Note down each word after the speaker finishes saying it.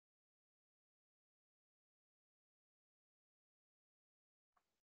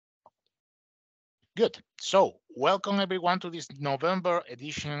Good. So, welcome everyone to this November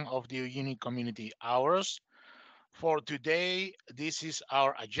edition of the Uni Community Hours. For today, this is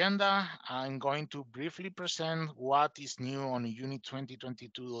our agenda. I'm going to briefly present what is new on Uni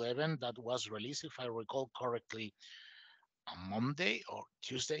 2022-11 that was released, if I recall correctly, on Monday or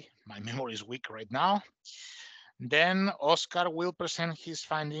Tuesday. My memory is weak right now. Then Oscar will present his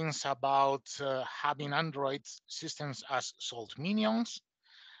findings about having Android systems as salt minions.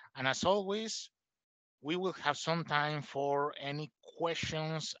 And as always, we will have some time for any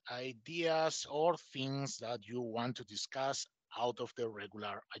questions, ideas, or things that you want to discuss out of the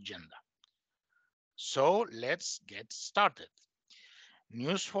regular agenda. So let's get started.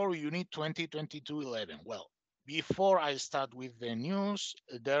 News for Unit 2022-11. Well, before I start with the news,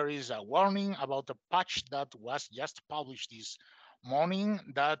 there is a warning about a patch that was just published this morning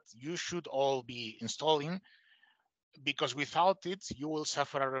that you should all be installing because without it, you will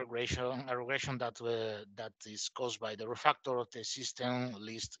suffer a regression that is caused by the refactor of the system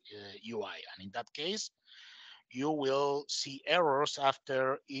list UI. And in that case, you will see errors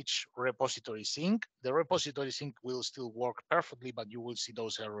after each repository sync. The repository sync will still work perfectly, but you will see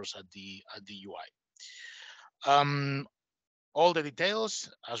those errors at the UI. All the details,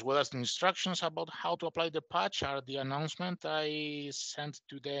 as well as the instructions about how to apply the patch, are the announcement I sent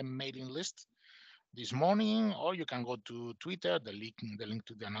to the mailing list this morning, or you can go to Twitter. The link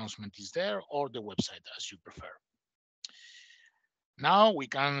to the announcement is there, or the website as you prefer. Now we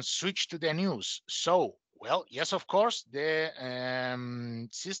can switch to the news. So, well, yes, of course, the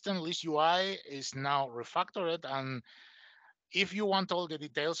system list UI is now refactored. And if you want all the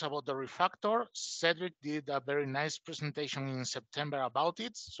details about the refactor, Cedric did a very nice presentation in September about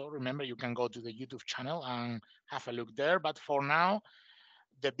it. So remember, you can go to the YouTube channel and have a look there. But for now,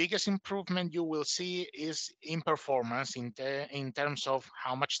 the biggest improvement you will see is in performance in terms of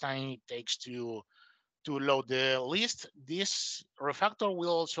how much time it takes to load the list. This refactor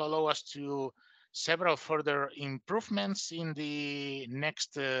will also allow us to several further improvements in the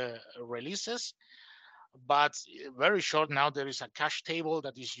next releases. But very short now, there is a cache table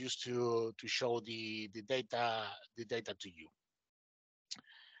that is used to show the data to you.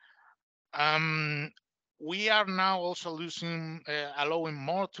 Um, we are now also allowing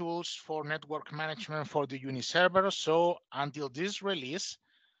more tools for network management for the Uni server. So until this release,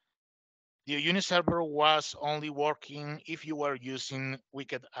 the Uni server was only working if you were using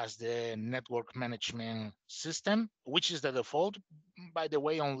Wicked as the network management system, which is the default, by the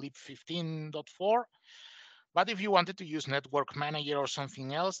way, on lib 15.4. But if you wanted to use Network Manager or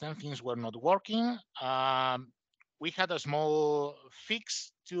something else, then things were not working. We had a small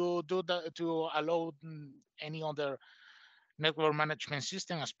fix to do that to allow any other network management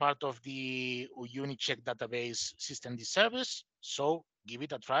system as part of the uyuni-project database system service. So give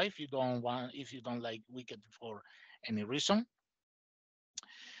it a try if you don't like Wicked for any reason.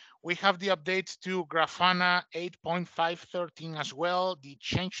 We have the update to Grafana 8.513 as well. The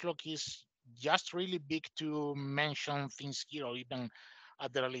changelog is just really big to mention things here or even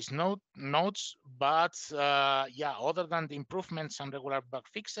at the release notes. But yeah, other than the improvements and regular bug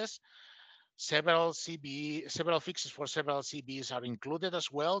fixes, several fixes for several CBs are included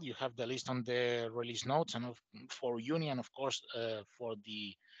as well. You have the list on the release notes and for Uni, and of course for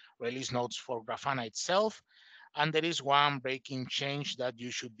the release notes for Grafana itself. And there is one breaking change that you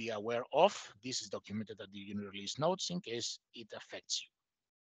should be aware of. This is documented at the Uni release notes in case it affects you.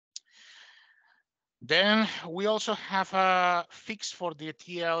 Then we also have a fix for the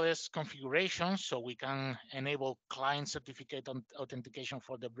TLS configuration, so we can enable client certificate authentication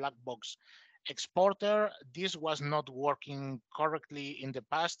for the black box exporter. This was not working correctly in the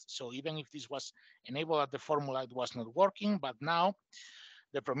past, so even if this was enabled at the formula, it was not working. But now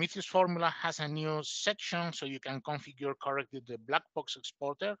the Prometheus formula has a new section, so you can configure correctly the black box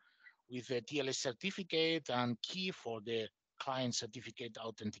exporter with the TLS certificate and key for the client certificate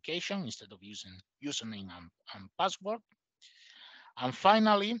authentication instead of using username and password. And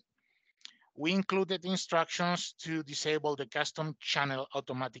finally, we included instructions to disable the custom channel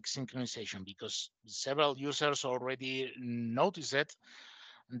automatic synchronization because several users already noticed it,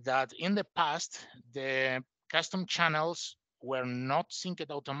 that in the past, the custom channels were not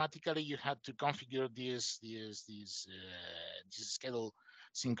synced automatically. You had to configure this schedule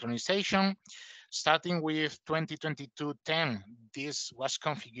synchronization. Starting with 2022-10, this was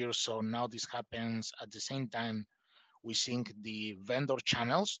configured, so now this happens at the same time we sync the vendor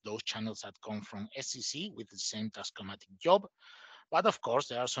channels, those channels that come from SCC with the same taskomatic job. But of course,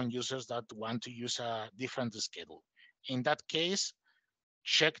 there are some users that want to use a different schedule. In that case,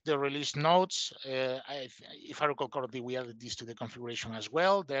 check the release notes. If I recall correctly, we added this to the configuration as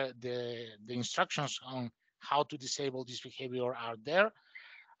well. The instructions on how to disable this behavior are there.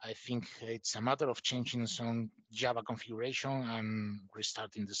 I think it's a matter of changing some Java configuration and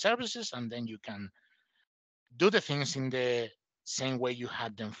restarting the services, and then you can do the things in the same way you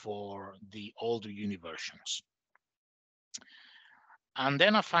had them for the older uni versions. And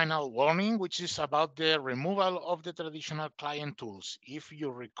then a final warning, which is about the removal of the traditional client tools. If you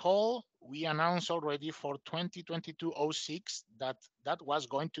recall, we announced already for 2022-06 that that was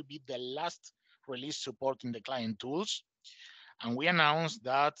going to be the last release supporting the client tools. And we announced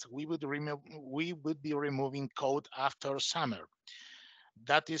that we would be removing code after summer.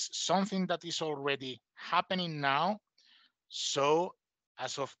 That is something that is already happening now. So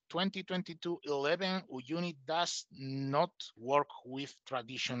as of 2022-11, Uyuni does not work with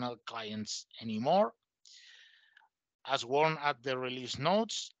traditional clients anymore. As warned at the release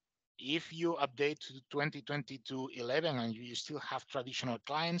notes, if you update to 2022-11 and you still have traditional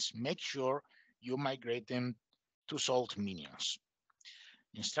clients, make sure you migrate them to Salt-Minions.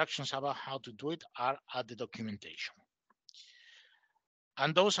 Instructions about how to do it are at the documentation.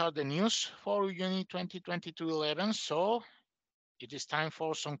 And those are the news for Uyuni 2022-11. So it is time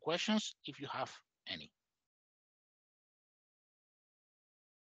for some questions if you have any.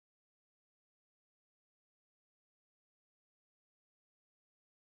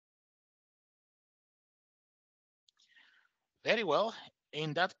 Very well.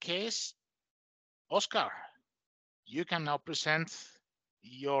 In that case, Oscar, you can now present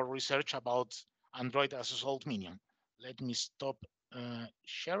your research about Android as a Salt-Minion. Let me stop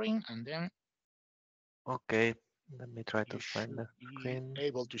sharing, and then Okay, let me try you to find should the be screen.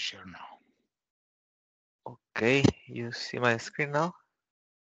 able to share now. Okay, you see my screen now?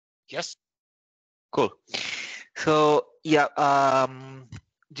 Yes. Cool. So yeah,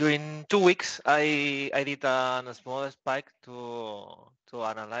 during 2 weeks, I did a small spike to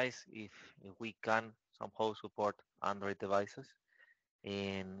analyze if we can somehow support Android devices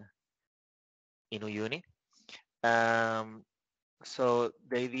in Uyuni. Um, so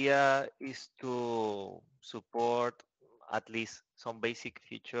the idea is to support at least some basic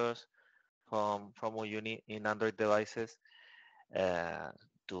features from Uyuni in Android devices. Uh,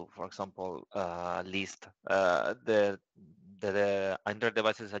 to, for example, list the Android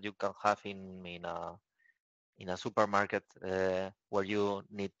devices that you can have in a supermarket where you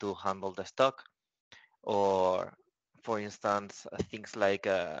need to handle the stock, or for instance, things like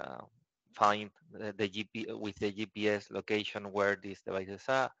find the with the GPS location where these devices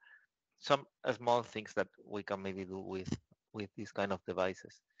are. Some small things that we can maybe do with these kind of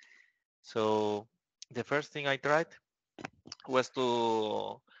devices. So the first thing I tried was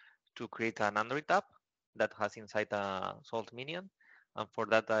to create an Android app that has inside a Salt-Minion, and for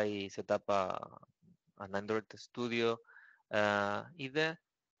that I set up an Android Studio IDE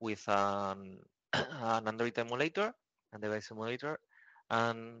with an Android emulator, a device emulator,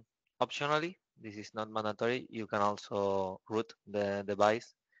 and optionally, this is not mandatory, you can also root the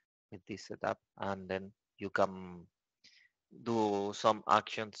device with this setup, and then you can do some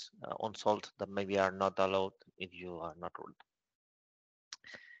actions on Salt that maybe are not allowed if you are not root.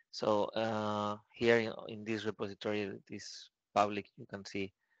 So here in this repository, this public, you can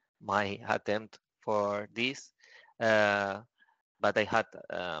see my attempt for this, but I had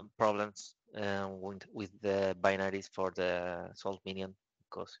problems with the binaries for the Salt-Minion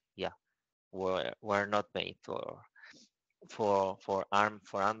because yeah, were not made for ARM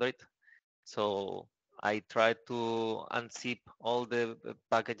for Android. So I tried to unzip all the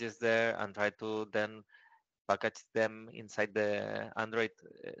packages there and try to then package them inside the Android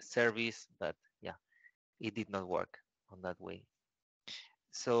service, but yeah, it did not work on that way.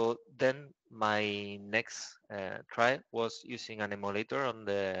 So then my next try was using an emulator on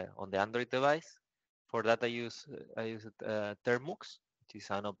the Android device. For that, I used Termux, which is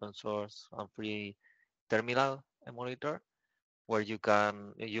an open source and free terminal emulator, where you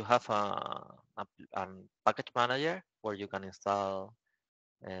have a package manager where you can install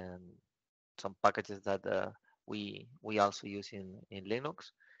um, some packages that we also use in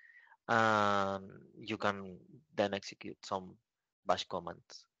Linux, and you can then execute some bash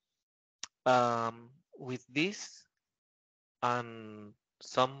commands. With this and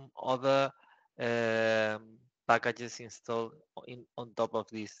some other packages installed on top of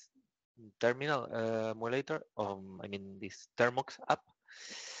this terminal emulator, I mean this Termux app.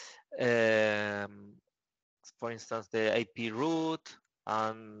 Um, for instance, the IP root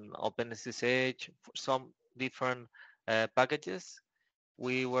and OpenSSH, some different packages,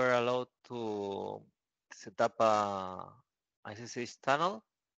 we were allowed to set up SSH tunnel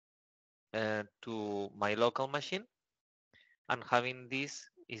to my local machine, and having this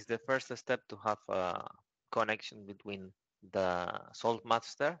is the first step to have a connection between the Salt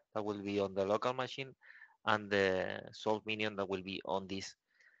master that will be on the local machine and the Salt-Minion that will be on this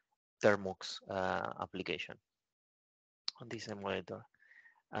Termux application, on this emulator.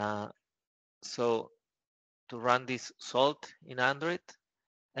 Uh, so to run this Salt in Android,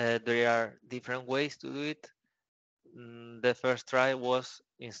 there are different ways to do it. The first try was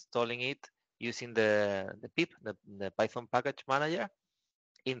installing it using the pip, the Python package manager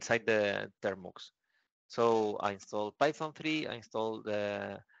inside the Termux. So I installed Python 3, I installed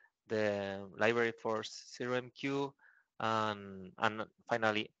the library for 0MQ, and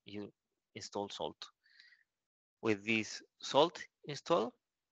finally you install Salt. With this Salt install,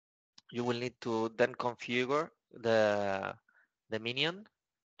 you will need to then configure the minion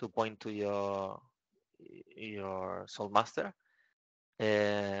to point to your Salt master.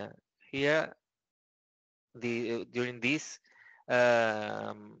 Uh, Here, during this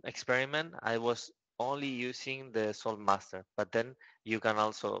experiment, I was only using the Salt master, but then you can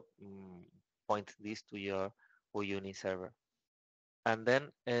also point this to your Uyuni server. And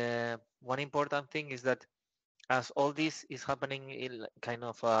then one important thing is that as all this is happening in kind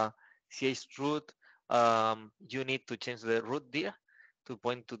of a CH root, you need to change the root dir to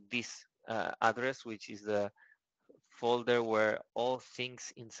point to this address, which is the folder where all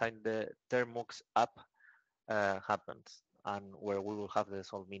things inside the Termux app happens, and where we will have the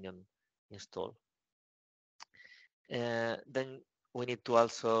Salt-Minion installed. Then we need to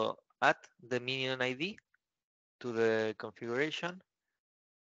also add the Minion ID to the configuration,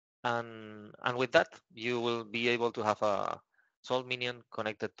 and with that you will be able to have a Salt-Minion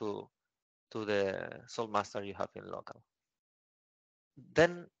connected to the Salt master you have in local.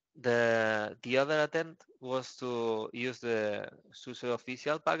 Then the other attempt was to use the SUSE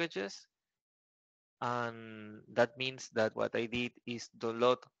official packages, and that means that what I did is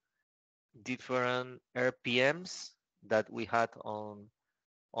download different RPMs that we had on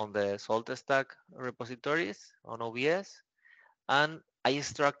the Salt stack repositories on OBS, and I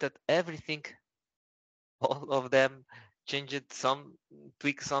extracted everything, all of them, changed some,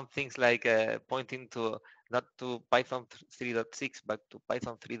 tweak some things like pointing to not to Python 3.6 but to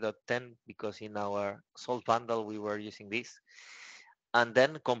Python 3.10, because in our Salt bundle we were using this, and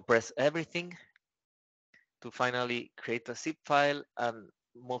then compress everything to finally create a zip file and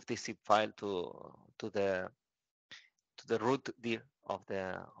move this zip file to the to the root dir of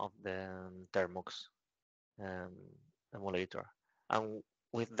the Termux um, emulator. And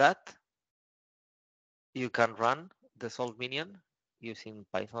with that, you can run the Salt-Minion using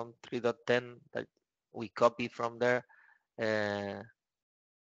Python 3.10 that we copy from there. Uh,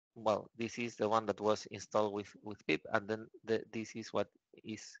 well, this is the one that was installed with pip, and then this is what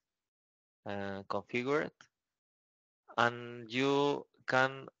is configured. And you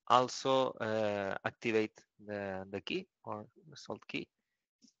can also activate the key or the Salt key,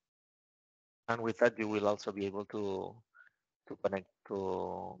 and with that you will also be able to connect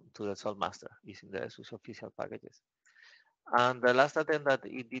to the Salt master using the SUSE official packages. And the last attempt that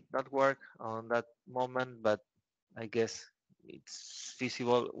it did not work on that moment, but I guess it's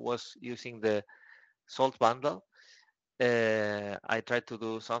feasible, was using the Salt bundle. I tried to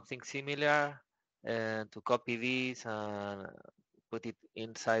do something similar and to copy this and put it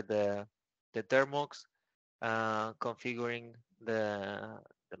inside the Termux, configuring the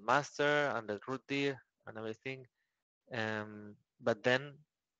master and the root dir and everything. But then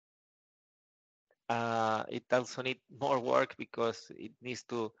it also needs more work because it needs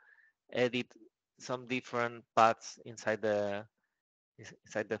to edit some different paths inside the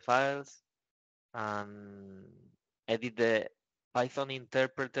files, and edit the Python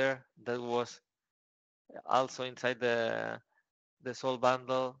interpreter that was also inside the Sol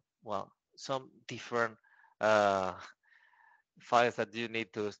bundle. Well, some different uh, files that you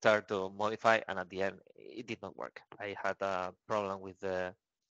need to start to modify, and at the end it did not work. I had a problem with the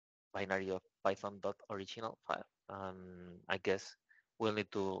binary of python.original file, and I guess we'll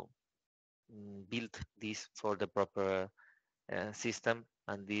need to build this for the proper system,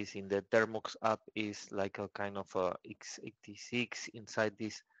 and this in the Termux app is like a kind of a x86 inside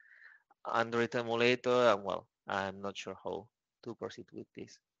this Android emulator, and well, I'm not sure how to proceed with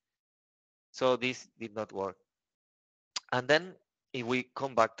this. So this did not work. And then if we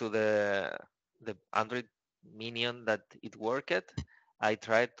come back to the Android minion that it worked, I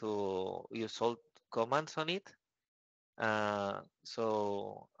tried to use Salt commands on it.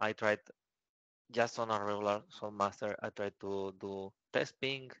 So I tried just on a regular Salt master, I tried to do test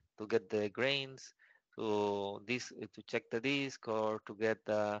ping to get the grains, to check the disk or to get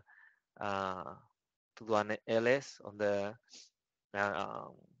uh, to do an ls on the uh,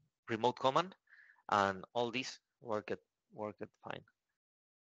 remote command, and all this worked fine.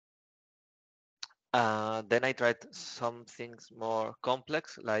 Then I tried some things more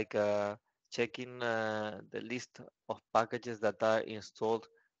complex, like checking the list of packages that are installed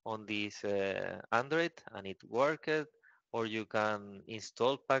on this Android, and it worked. Or you can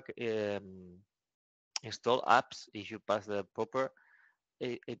install apps if you pass the proper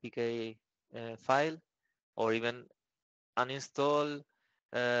APK file, or even uninstall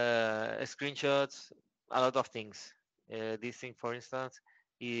screenshots, a lot of things. This thing, for instance,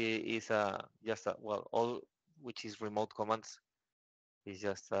 is just well, all which is remote commands is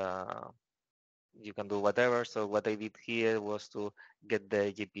just you can do whatever. So what I did here was to get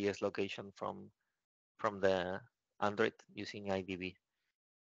the GPS location from the Android using IDB.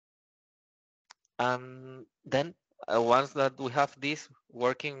 And then once that we have this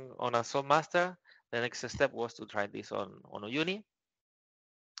working on a Salt Master, the next step was to try this on Uyuni.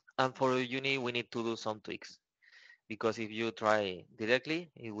 And for Uyuni, we need to do some tweaks, because if you try directly,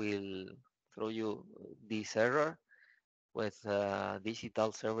 it will throw you this error with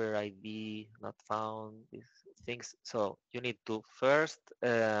digital server ID not found, these things. So you need to first,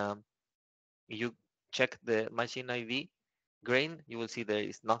 you check the machine ID grain, you will see there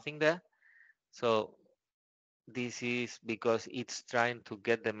is nothing there. So this is because it's trying to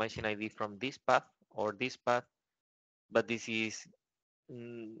get the machine ID from this path or this path, but this is,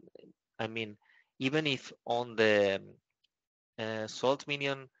 mm, I mean, even if on the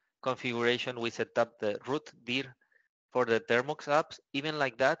Salt-Minion configuration we set up the root dir for the Thermox apps, even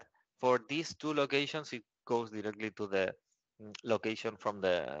like that, for these two locations, it goes directly to the location from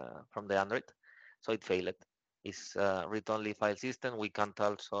the Android, so it failed. It's a read-only file system. We can't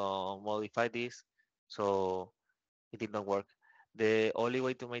also modify this, so it did not work. The only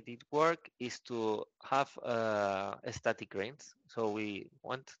way to make it work is to have static grains. So we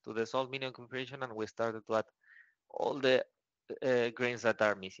went to the Salt-Minion configuration and we started to add all the grains that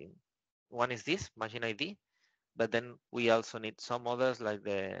are missing. One is this machine ID, but then we also need some others like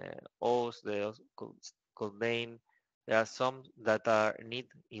the O's, the code name. There are some that are need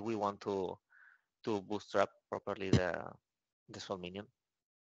if we want to bootstrap properly the Salt-Minion.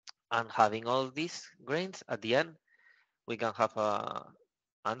 And having all these grains at the end, we can have a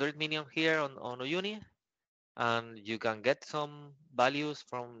Android Minion here on Uyuni, and you can get some values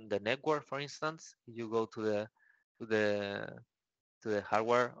from the network. For instance, you go to the to the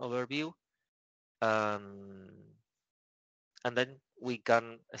hardware overview, um, and then we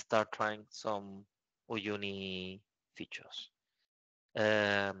can start trying some Uyuni features.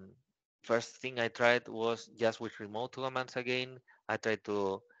 Um, First thing I tried was just with remote commands again. I tried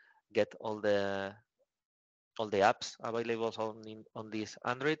to get all the apps available on this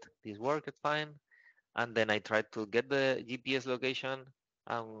Android. This worked fine, and then I tried to get the GPS location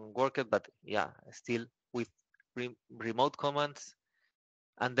and work it, but yeah, still with remote commands.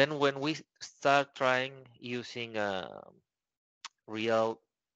 And then when we start trying using real,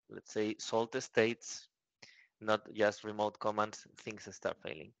 let's say, salt states, not just remote commands, things start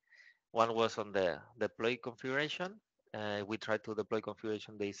failing. One was on the deploy configuration. We tried to deploy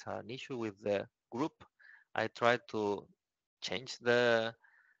configuration. There is an issue with the group. I tried to change the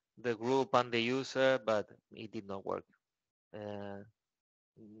group and the user, but it did not work. Uh,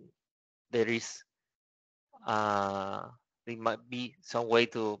 there is there might be some way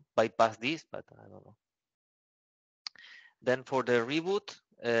to bypass this, but I don't know. Then for the reboot,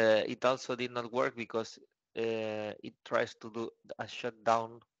 it also did not work because it tries to do a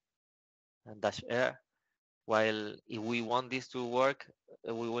shutdown and dash R. While if we want this to work,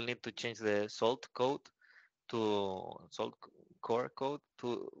 we will need to change the salt code to salt core code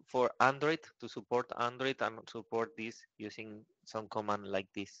to for Android to support Android and support this using some command like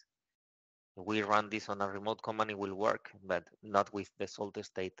this. If we run this on a remote command, it will work, but not with the salt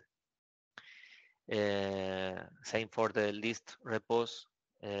state. Same for the list repos,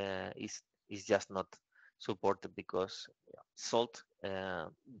 is just not supported because Salt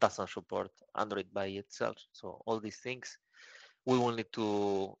doesn't support Android by itself. So all these things we will need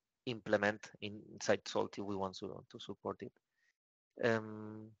to implement inside Salt if we want to support it.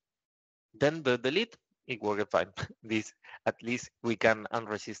 Um, then the delete, it worked fine. This at least we can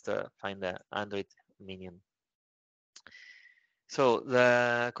unregister find the Android minion. So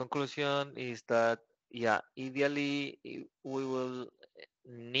the conclusion is that yeah, ideally we will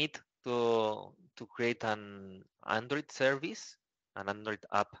need to create an Android service, an Android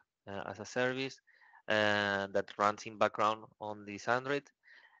app as a service that runs in background on this Android.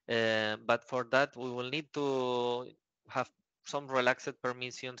 But for that, we will need to have some relaxed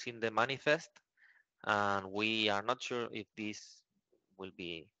permissions in the manifest, and we are not sure if this will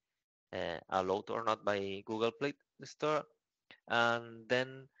be allowed or not by Google Play Store. And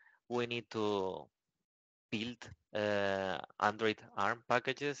then we need to build Android ARM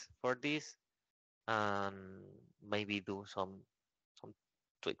packages for this, and maybe do some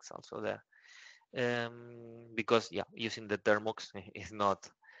tweaks also there. Because yeah, using the Termux is not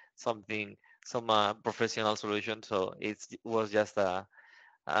something some professional solution, so it was just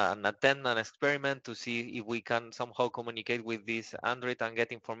an attempt, an experiment to see if we can somehow communicate with this Android and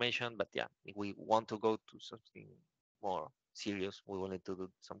get information. But yeah, if we want to go to something more serious, we will need to do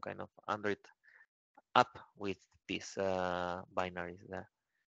some kind of Android app with these binaries there.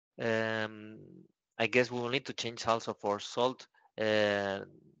 Um, I guess we will need to change also for Salt, uh,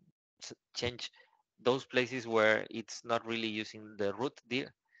 change those places where it's not really using the root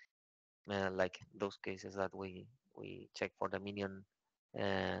dir, like those cases that we check for the Minion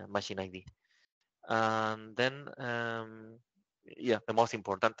machine ID. And then, yeah, the most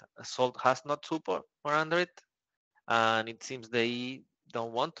important, Salt has not support for Android, and it seems they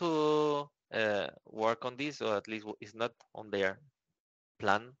don't want to work on this, or at least it's not on their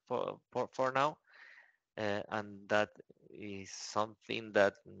plan for now. And that is something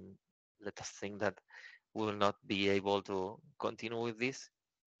that let us think that we will not be able to continue with this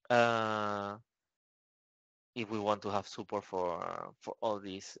if we want to have support for all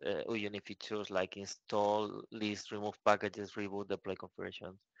these Uyuni features like install, list, remove packages, reboot, deploy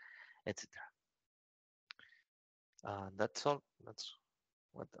configurations, etc. That's all. That's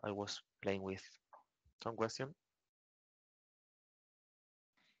what I was playing with. Some question?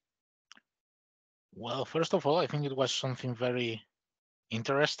 Well, first of all, I think it was something very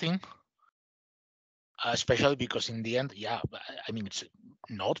interesting, especially because in the end, yeah, I mean, it's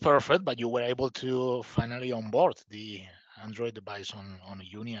not perfect, but you were able to finally onboard the Android device on a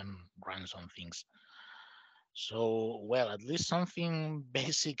Uni and run some things. So, well, at least something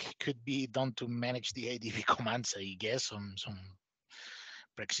basic could be done to manage the ADB commands, I guess, some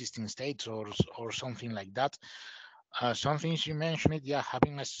pre-existing states or something like that. Some things you mentioned, it, yeah,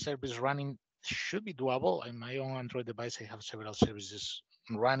 having a service running should be doable. In my own Android device, I have several services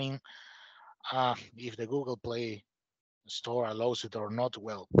running. If the Google Play Store allows it or not,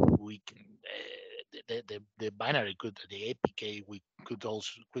 well, we can. The binary could the APK we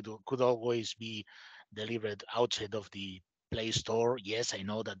could always be delivered outside of the Play Store. Yes, I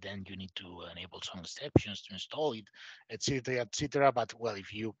know that then you need to enable some exceptions to install it, etc., etc. But well,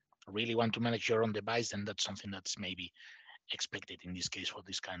 if you really want to manage your own device, then that's something that's maybe expected in this case for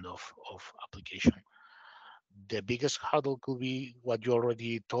this kind of application. The biggest hurdle could be what you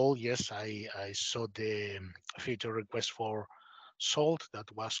already told. Yes, I saw the feature request for Salt that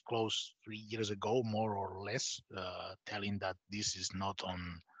was closed 3 years ago, more or less, telling that this is not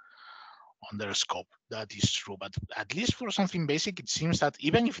on their scope. That is true, but at least for something basic, it seems that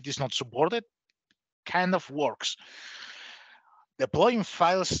even if it is not supported, kind of works. Deploying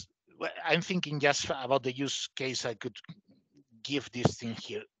files, well, I'm thinking just about the use case I could give this thing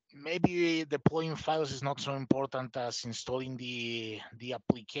here. Maybe deploying files is not so important as installing the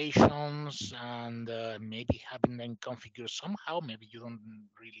applications and maybe having them configured somehow. Maybe you don't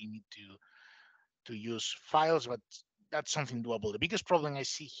really need to use files, but that's something doable. The biggest problem I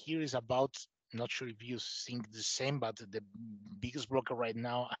see here is about, not sure if you think the same, but the biggest blocker right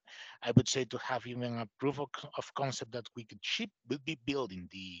now, I would say, to have even a proof of concept that we could ship would be building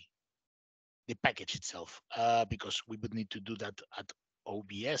the package itself, because we would need to do that at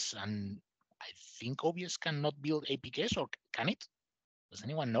OBS, and I think OBS cannot build APKs, or can it? Does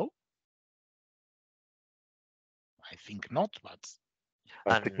anyone know? I think not, but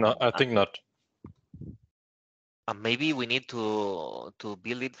I think not. And I think not. maybe we need to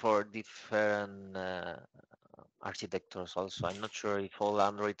build it for different architectures also. I'm not sure if all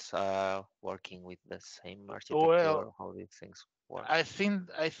Androids are working with the same architecture well, or how these things work. I think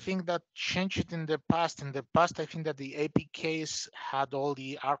that changed in the past. In the past, I think that the APKs had all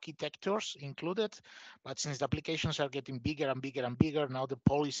the architectures included, but since the applications are getting bigger and bigger and bigger, now the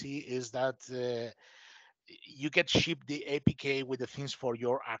policy is that you get shipped the APK with the things for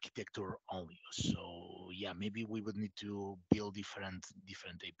your architecture only. So yeah, maybe we would need to build different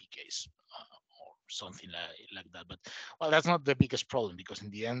APKs or something like that. But well, that's not the biggest problem because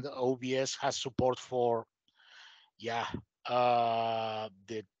in the end, OBS has support for, yeah,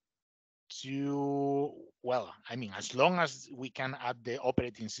 the two. Well, I mean, as long as we can add the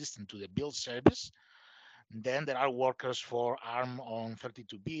operating system to the build service, then there are workers for ARM on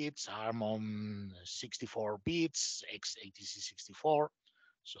 32 bits, ARM on 64 bits, x86 64.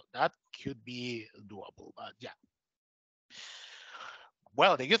 So that could be doable. But yeah,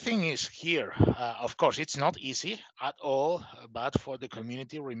 well, the good thing is here, of course, it's not easy at all, but for the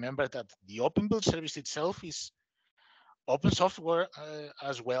community, remember that the open build service itself is open software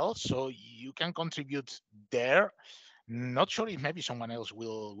as well, so you can contribute there. Not sure if maybe someone else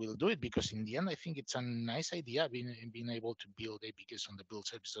will do it, because in the end, I think it's a nice idea being able to build APKs on the build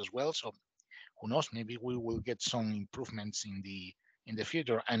service as well. So who knows? Maybe we will get some improvements in the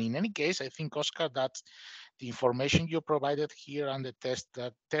future. And in any case, I think, Oscar, that the information you provided here and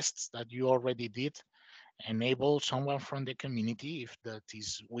the tests that you already did enable someone from the community, if that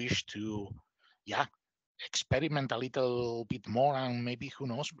is wish to, yeah, experiment a little bit more, and maybe, who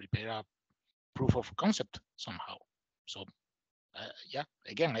knows, prepare a proof of concept somehow. So yeah,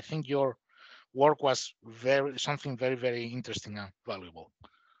 again, I think your work was something very interesting and valuable.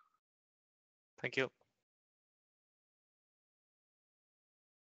 Thank you.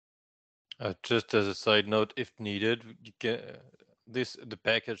 Just as a side note, if needed, you can, the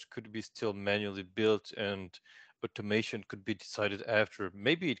package could be still manually built, and automation could be decided after.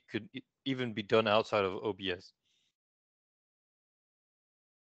 Maybe it could even be done outside of OBS.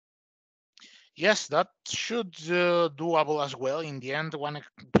 Yes, that should doable as well. In the end, one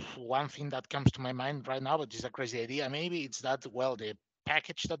thing that comes to my mind right now, but is a crazy idea. Maybe it's that, well, the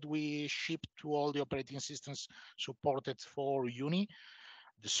package that we ship to all the operating systems supported for Uni,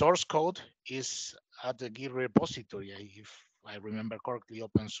 the source code is at the Git repository. If I remember correctly,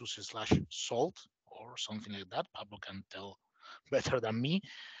 OpenSUSE/Salt or something like that. Pablo can tell better than me.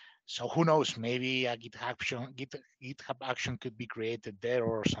 So who knows? Maybe a GitHub action could be created there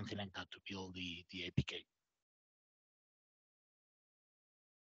or something like that to build the APK.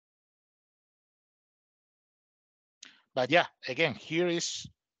 But yeah, again, here is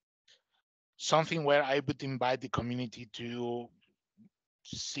something where I would invite the community to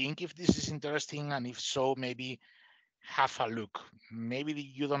think if this is interesting, and if so, maybe have a look. Maybe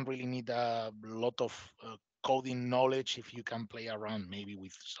you don't really need a lot of coding knowledge if you can play around maybe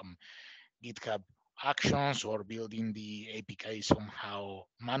with some GitHub actions or building the APK somehow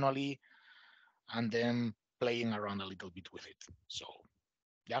manually, and then playing around a little bit with it. So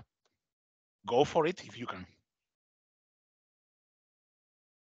yeah, go for it if you can.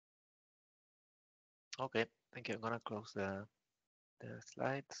 Okay, thank you. I'm gonna close the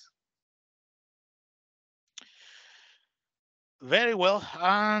slides. Very well.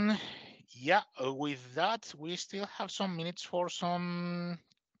 And yeah, with that, we still have some minutes for some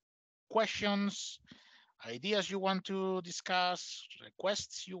questions, ideas you want to discuss,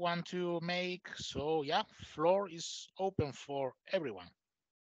 requests you want to make. So yeah, floor is open for everyone.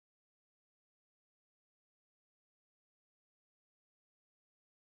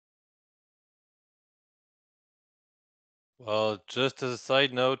 Well, just as a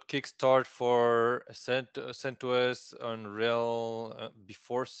side note, Kickstart for CentOS on Rail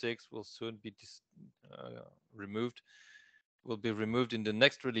before 6 will soon be removed. Will be removed in the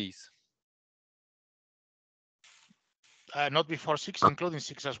next release. Not before 6, including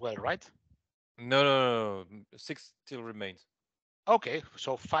 6 as well, right? No. 6 still remains. Okay,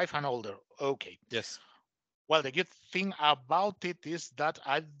 so 5 and older. Okay. Yes. Well, the good thing about it is that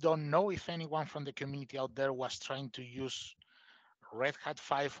I don't know if anyone from the community out there was trying to use Red Hat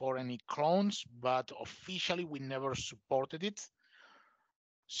 5 or any clones, but officially we never supported it.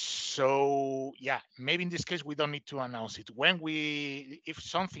 So yeah, maybe in this case we don't need to announce it. If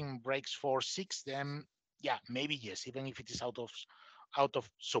something breaks for 6, then yeah, maybe yes, even if it is out of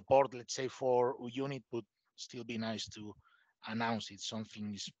support, let's say for unit, would still be nice to announce it.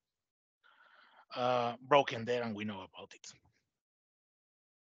 Something is broken there and we know about it.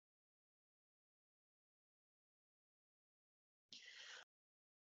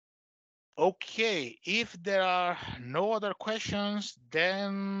 Okay, if there are no other questions,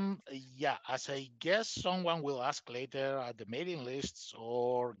 then yeah, as I guess someone will ask later at the mailing lists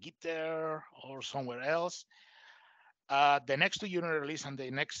or Gitter or somewhere else, the next Uyuni release and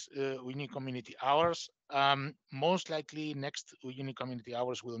the next Uyuni community hours, most likely next Uyuni community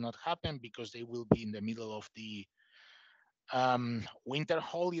hours will not happen because they will be in the middle of the winter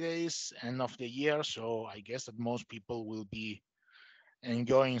holidays, end of the year. So I guess that most people will be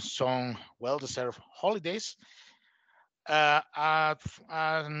enjoying some well-deserved holidays.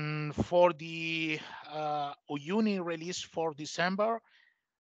 And for the Uyuni release for December,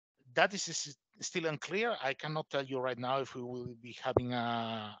 that is still unclear. I cannot tell you right now if we will be having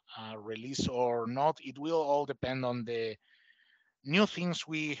a release or not. It will all depend on the new things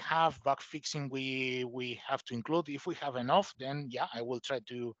we have, bug fixing we have to include. If we have enough, then yeah, I will try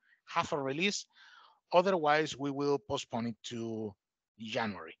to have a release. Otherwise, we will postpone it to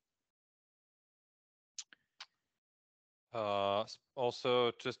January.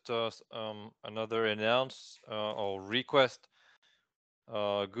 Also, just another announce or request.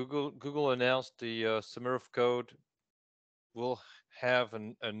 Google announced the Summer of Code will have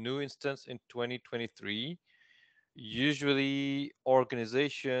a new instance in 2023. Usually,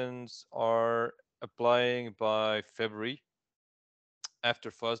 organizations are applying by February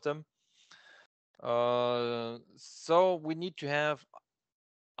after FOSDEM. So we need to have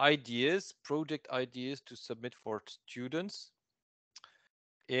ideas, project ideas to submit for students.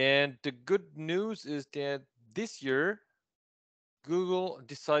 And the good news is that this year, Google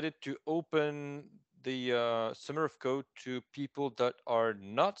decided to open the Summer of Code to people that are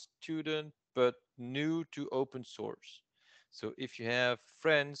not student but new to open source. So if you have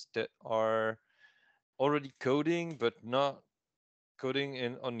friends that are already coding but not coding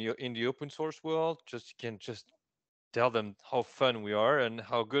in the open source world, just you can just tell them how fun we are and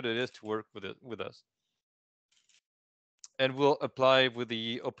how good it is to work with us. And we'll apply with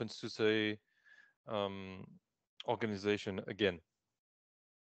the OpenSUSE um, organization again.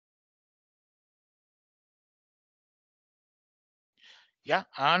 Yeah,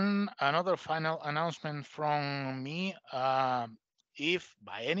 and another final announcement from me. If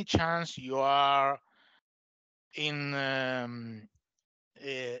by any chance you are in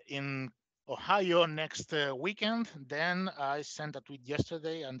in Ohio next weekend, then I sent a tweet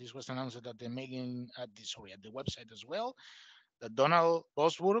yesterday, and this was announced at the mailing at the website as well. That Donald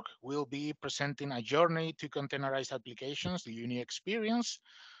Bosburg will be presenting a journey to containerized applications, the Uni Experience,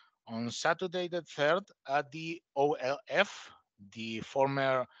 on Saturday the 3rd at the OLF, the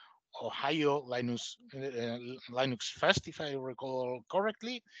former Ohio Linux Fest, if I recall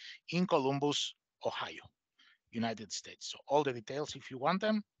correctly, in Columbus, Ohio, United States. So all the details, if you want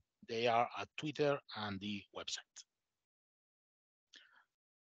them, they are at Twitter and the website.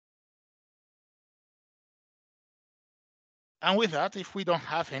 And with that, if we don't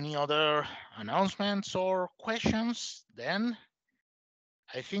have any other announcements or questions, then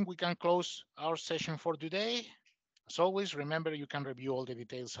I think we can close our session for today. As always, remember you can review all the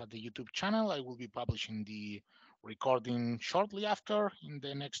details at the YouTube channel. I will be publishing the recording shortly after in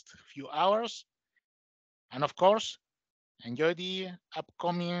the next few hours. And of course, enjoy the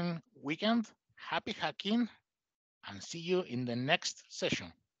upcoming weekend. Happy hacking and see you in the next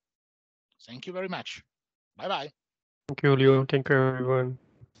session. Thank you very much. Bye bye. Thank you, Julio. Thank you, everyone.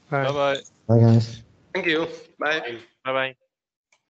 Bye Bye. bye. Bye, guys. Thank you. Bye. Bye bye.